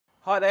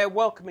Hi there,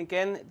 welcome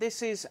again.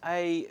 This is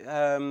a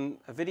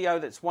video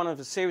that's one of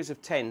a series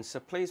of 10, so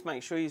please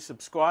make sure you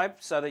subscribe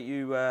so that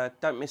you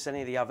don't miss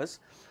any of the others.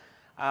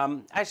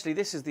 Actually,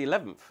 this is the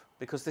 11th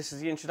because this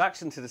is the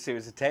introduction to the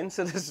series of 10,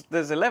 so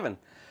there's 11.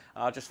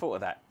 I just thought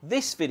of that.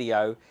 This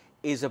video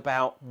is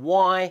about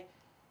why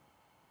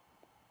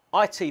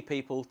IT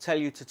people tell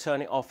you to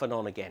turn it off and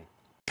on again.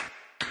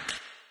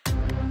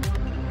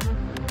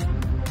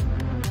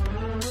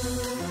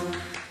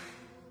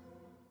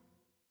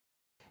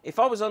 If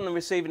I was on the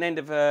receiving end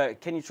of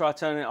can you try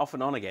turning it off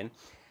and on again,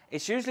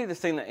 it's usually the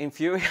thing that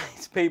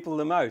infuriates people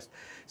the most.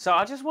 So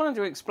I just wanted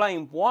to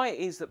explain why it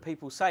is that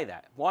people say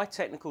that. Why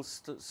technical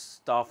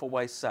staff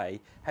always say,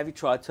 have you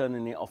tried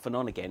turning it off and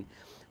on again?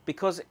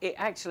 Because it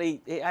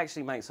actually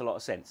makes a lot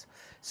of sense.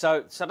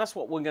 So that's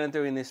what we're going to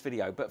do in this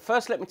video. But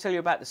first, let me tell you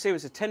about the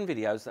series of 10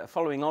 videos that are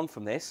following on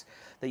from this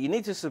that you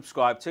need to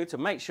subscribe to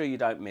make sure you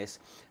don't miss.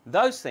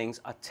 Those things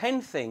are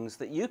 10 things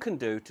that you can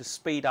do to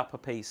speed up a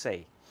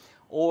PC.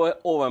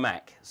 Or a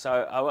Mac. So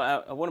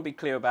I want to be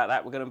clear about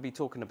that. We're going to be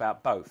talking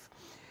about both.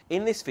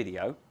 In this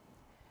video,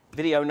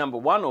 video number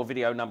 1 or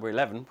video number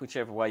 11,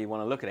 whichever way you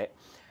want to look at it,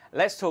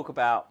 let's talk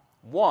about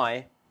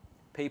why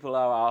people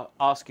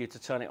ask you to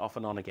turn it off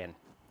and on again.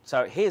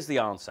 So here's the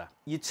answer.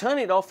 You turn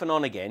it off and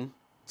on again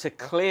to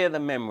clear the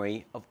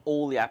memory of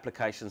all the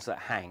applications that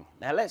hang.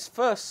 Now let's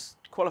first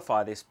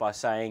qualify this by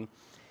saying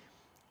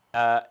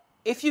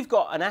if you've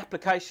got an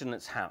application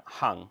that's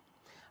hung,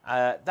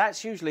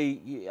 that's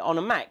usually, on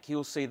a Mac,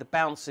 you'll see the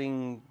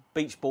bouncing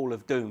beach ball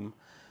of doom,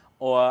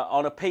 or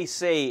on a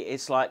PC,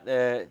 it's like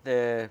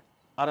the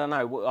I don't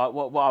know,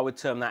 what I would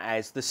term that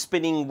as, the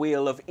spinning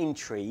wheel of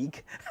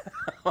intrigue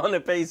on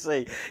a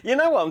PC. You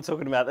know what I'm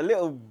talking about, the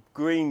little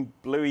green,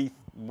 bluey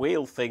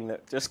wheel thing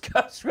that just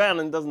goes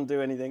around and doesn't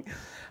do anything.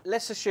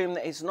 Let's assume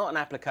that it's not an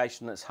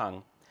application that's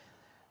hung,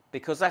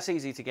 because that's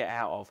easy to get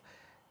out of.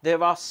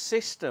 There are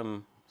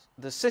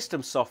the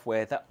system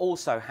software that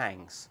also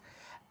hangs.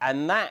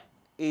 And that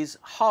is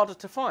harder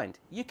to find.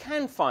 You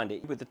can find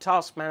it with the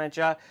task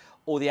manager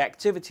or the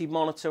activity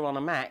monitor on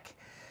a Mac,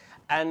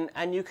 and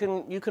you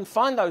can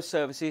find those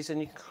services and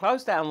you can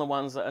close down the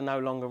ones that are no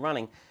longer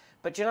running.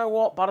 But you know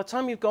what? By the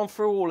time you've gone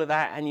through all of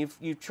that and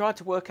you've tried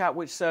to work out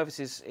which service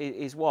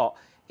is what,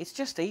 it's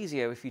just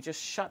easier if you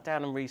just shut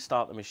down and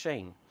restart the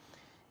machine.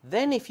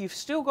 Then if you've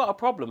still got a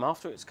problem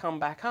after it's come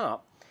back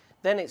up,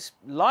 then it's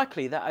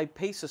likely that a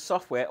piece of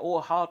software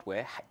or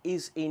hardware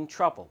is in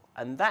trouble.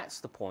 And that's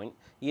the point.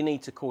 You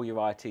need to call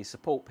your IT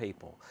support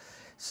people.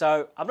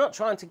 So I'm not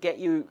trying to get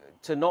you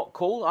to not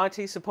call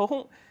IT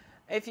support.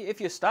 If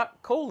you're stuck,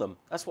 call them.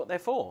 That's what they're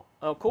for.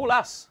 Or call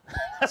us.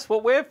 That's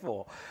what we're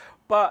for.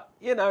 But,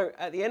 you know,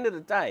 at the end of the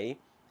day,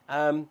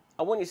 I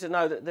want you to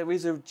know that there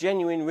is a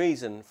genuine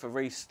reason for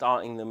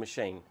restarting the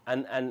machine.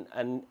 And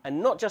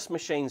not just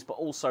machines, but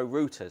also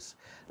routers.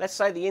 Let's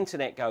say the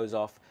internet goes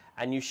off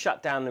and you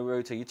shut down the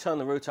router, you turn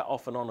the router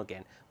off and on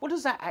again. What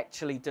does that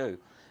actually do?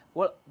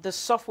 Well, the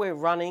software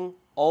running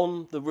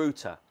on the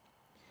router,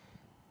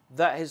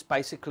 that has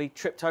basically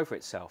tripped over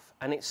itself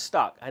and it's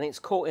stuck and it's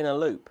caught in a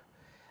loop.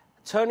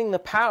 Turning the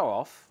power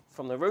off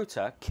from the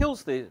router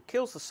kills the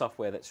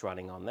software that's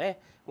running on there.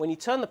 When you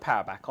turn the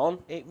power back on,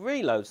 it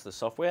reloads the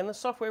software and the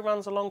software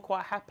runs along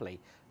quite happily.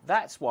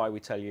 That's why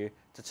we tell you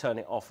to turn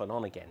it off and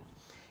on again.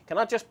 Can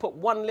I just put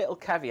one little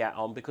caveat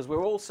on, because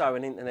we're also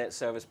an internet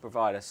service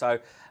provider, so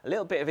a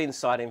little bit of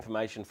inside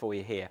information for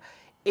you here.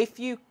 If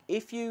you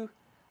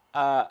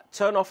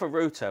turn off a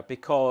router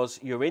because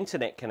your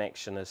internet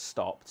connection has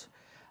stopped,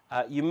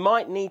 you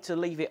might need to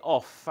leave it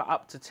off for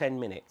up to 10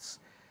 minutes.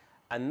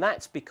 And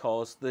that's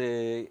because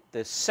the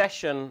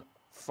session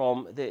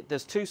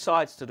there's two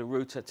sides to the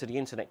router, to the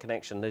internet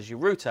connection. There's your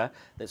router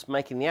that's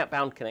making the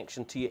outbound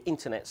connection to your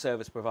internet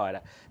service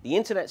provider. The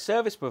internet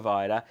service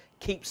provider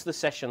keeps the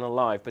session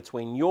alive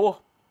between your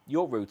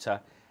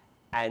router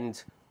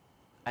and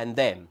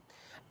them.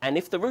 And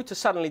if the router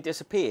suddenly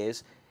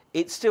disappears,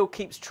 it still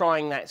keeps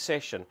trying that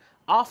session.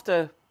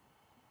 After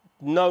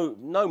no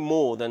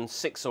more than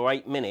 6 or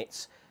 8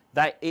 minutes,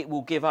 that it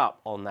will give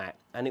up on that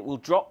and it will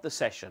drop the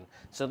session.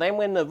 So then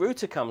when the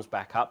router comes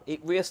back up,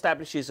 it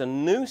reestablishes a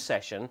new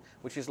session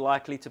which is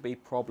likely to be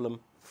problem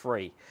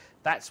free.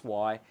 That's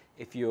why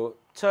if you're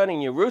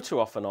turning your router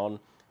off and on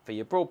for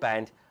your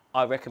broadband,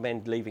 I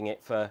recommend leaving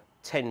it for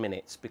 10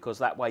 minutes, because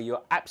that way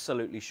you're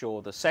absolutely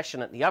sure the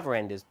session at the other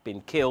end has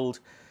been killed,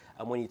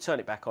 and when you turn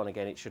it back on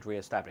again, it should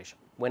reestablish.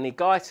 When the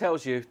guy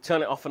tells you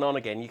turn it off and on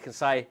again, you can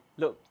say,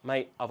 look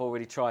mate, I've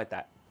already tried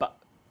that. But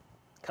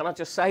can I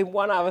just say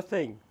one other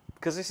thing?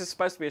 Because this is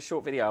supposed to be a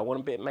short video, I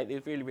want to make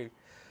this really, really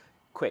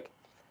quick.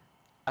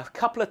 A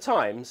couple of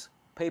times,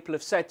 people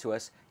have said to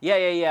us,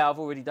 yeah, I've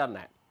already done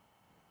that,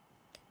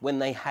 when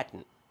they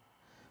hadn't.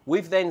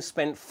 We've then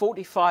spent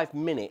 45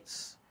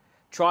 minutes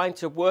trying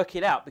to work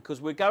it out,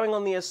 because we're going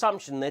on the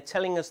assumption they're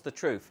telling us the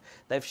truth.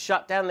 They've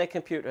shut down their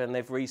computer and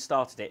they've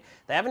restarted it.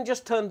 They haven't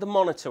just turned the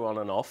monitor on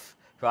and off,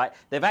 right?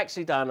 They've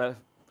actually done a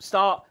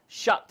start,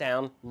 shut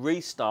down,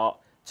 restart,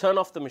 turn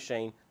off the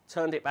machine,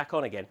 turned it back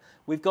on again.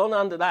 We've gone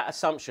under that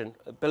assumption,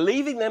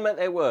 believing them at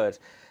their word.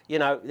 You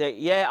know,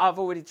 yeah, I've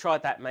already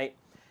tried that, mate.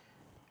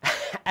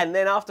 And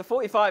then after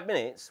 45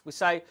 minutes, we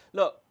say,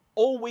 look,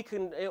 all we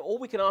can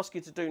ask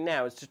you to do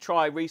now is to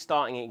try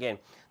restarting it again.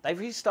 They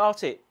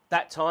restart it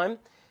that time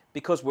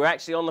because we're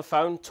actually on the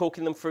phone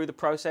talking them through the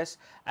process,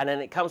 and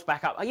then it comes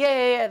back up. Oh,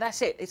 yeah,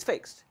 that's it. It's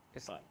fixed.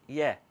 It's like,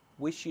 yeah,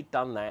 wish you'd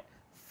done that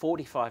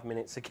 45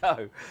 minutes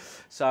ago.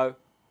 So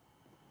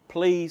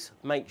please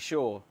make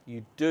sure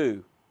you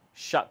do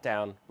shut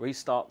down,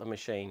 restart the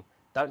machine.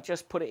 Don't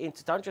just put it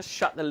into, don't just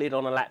shut the lid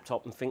on a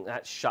laptop and think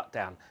that's shut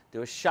down.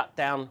 Do a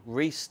shutdown,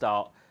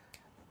 restart.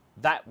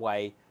 That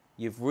way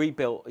you've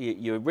rebuilt,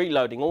 you're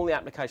reloading all the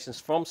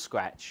applications from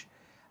scratch.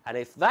 And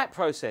if that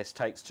process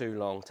takes too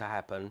long to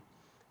happen,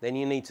 then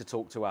you need to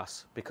talk to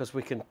us, because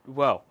we can,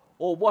 well,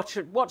 or watch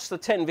the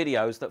 10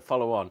 videos that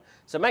follow on.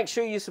 So make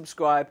sure you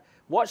subscribe,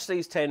 watch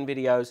these 10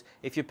 videos.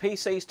 If your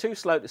PC's too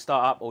slow to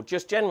start up, or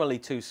just generally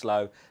too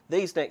slow,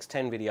 these next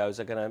 10 videos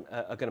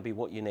are gonna be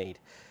what you need.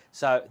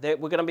 So we're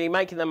going to be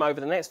making them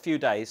over the next few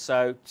days.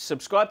 So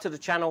subscribe to the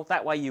channel,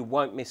 that way you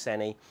won't miss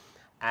any.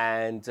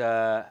 And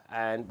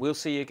we'll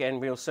see you again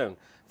real soon.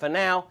 For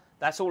now,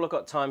 that's all I've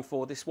got time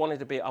for.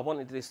 I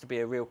wanted this to be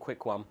a real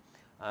quick one.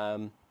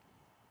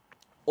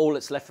 All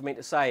that's left for me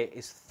to say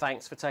is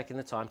thanks for taking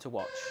the time to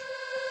watch.